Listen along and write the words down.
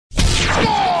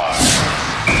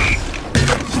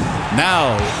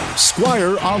Now,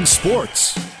 Squire on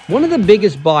Sports. One of the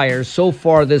biggest buyers so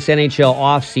far this NHL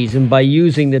offseason by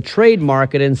using the trade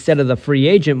market instead of the free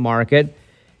agent market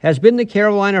has been the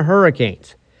Carolina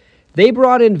Hurricanes. They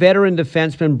brought in veteran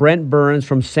defenseman Brent Burns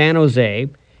from San Jose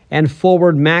and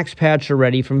forward Max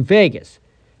Pacioretty from Vegas.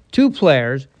 Two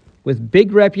players with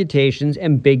big reputations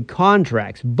and big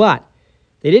contracts, but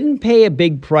they didn't pay a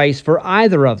big price for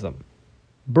either of them.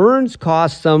 Burns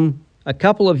cost them a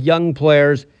couple of young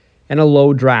players and a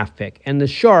low draft pick, and the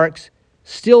Sharks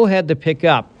still had to pick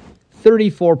up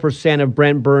 34% of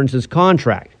Brent Burns'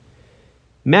 contract.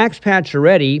 Max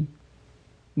Pacioretty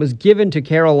was given to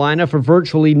Carolina for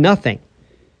virtually nothing,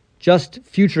 just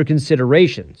future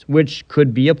considerations, which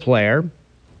could be a player,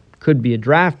 could be a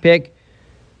draft pick,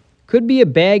 could be a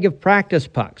bag of practice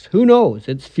pucks. Who knows?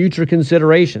 It's future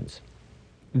considerations.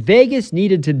 Vegas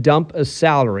needed to dump a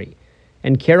salary,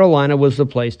 and Carolina was the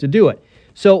place to do it.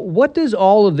 So what does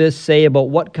all of this say about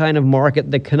what kind of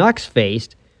market the Canucks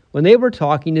faced when they were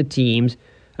talking to teams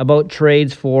about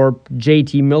trades for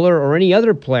JT Miller or any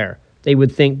other player they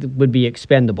would think would be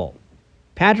expendable?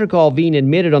 Patrick Allvin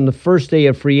admitted on the first day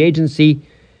of free agency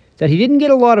that he didn't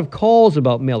get a lot of calls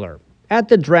about Miller. At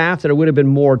the draft, there would have been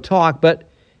more talk, but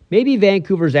maybe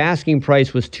Vancouver's asking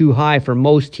price was too high for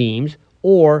most teams,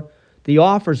 or the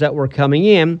offers that were coming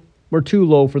in were too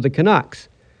low for the Canucks.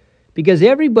 Because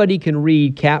everybody can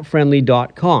read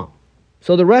capfriendly.com.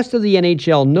 So the rest of the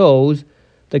NHL knows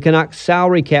the Canucks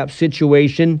salary cap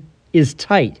situation is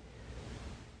tight.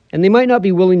 And they might not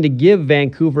be willing to give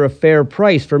Vancouver a fair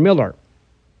price for Miller.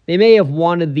 They may have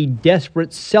wanted the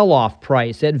desperate sell-off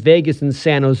price that Vegas and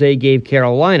San Jose gave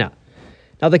Carolina.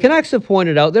 Now the Canucks have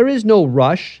pointed out there is no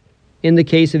rush in the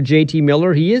case of JT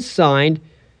Miller. He is signed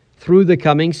through the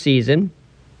coming season.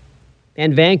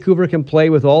 And Vancouver can play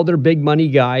with all their big money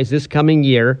guys this coming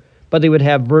year, but they would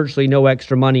have virtually no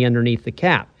extra money underneath the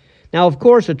cap. Now, of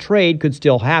course, a trade could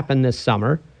still happen this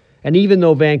summer, and even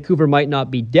though Vancouver might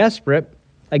not be desperate,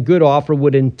 a good offer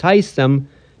would entice them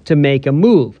to make a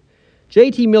move.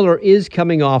 JT Miller is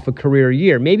coming off a career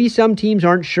year. Maybe some teams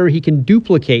aren't sure he can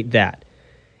duplicate that.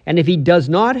 And if he does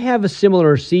not have a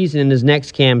similar season in his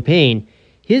next campaign,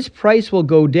 his price will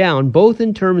go down both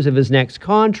in terms of his next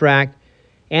contract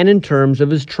and in terms of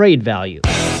his trade value.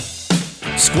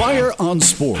 Squire on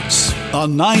Sports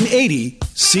on 980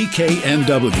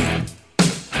 CKNW.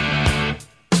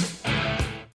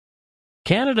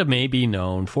 Canada may be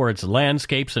known for its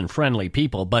landscapes and friendly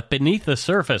people, but beneath the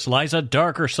surface lies a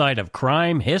darker side of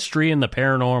crime, history, and the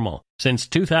paranormal. Since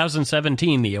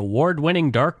 2017, the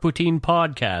award-winning Dark Poutine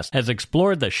podcast has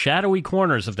explored the shadowy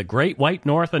corners of the Great White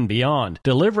North and beyond,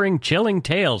 delivering chilling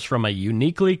tales from a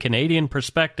uniquely Canadian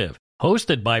perspective.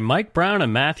 Hosted by Mike Brown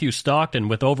and Matthew Stockton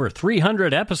with over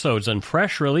 300 episodes and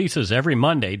fresh releases every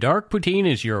Monday, Dark Poutine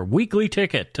is your weekly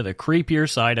ticket to the creepier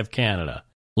side of Canada.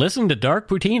 Listen to Dark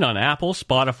Poutine on Apple,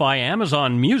 Spotify,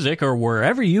 Amazon Music, or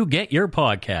wherever you get your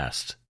podcasts.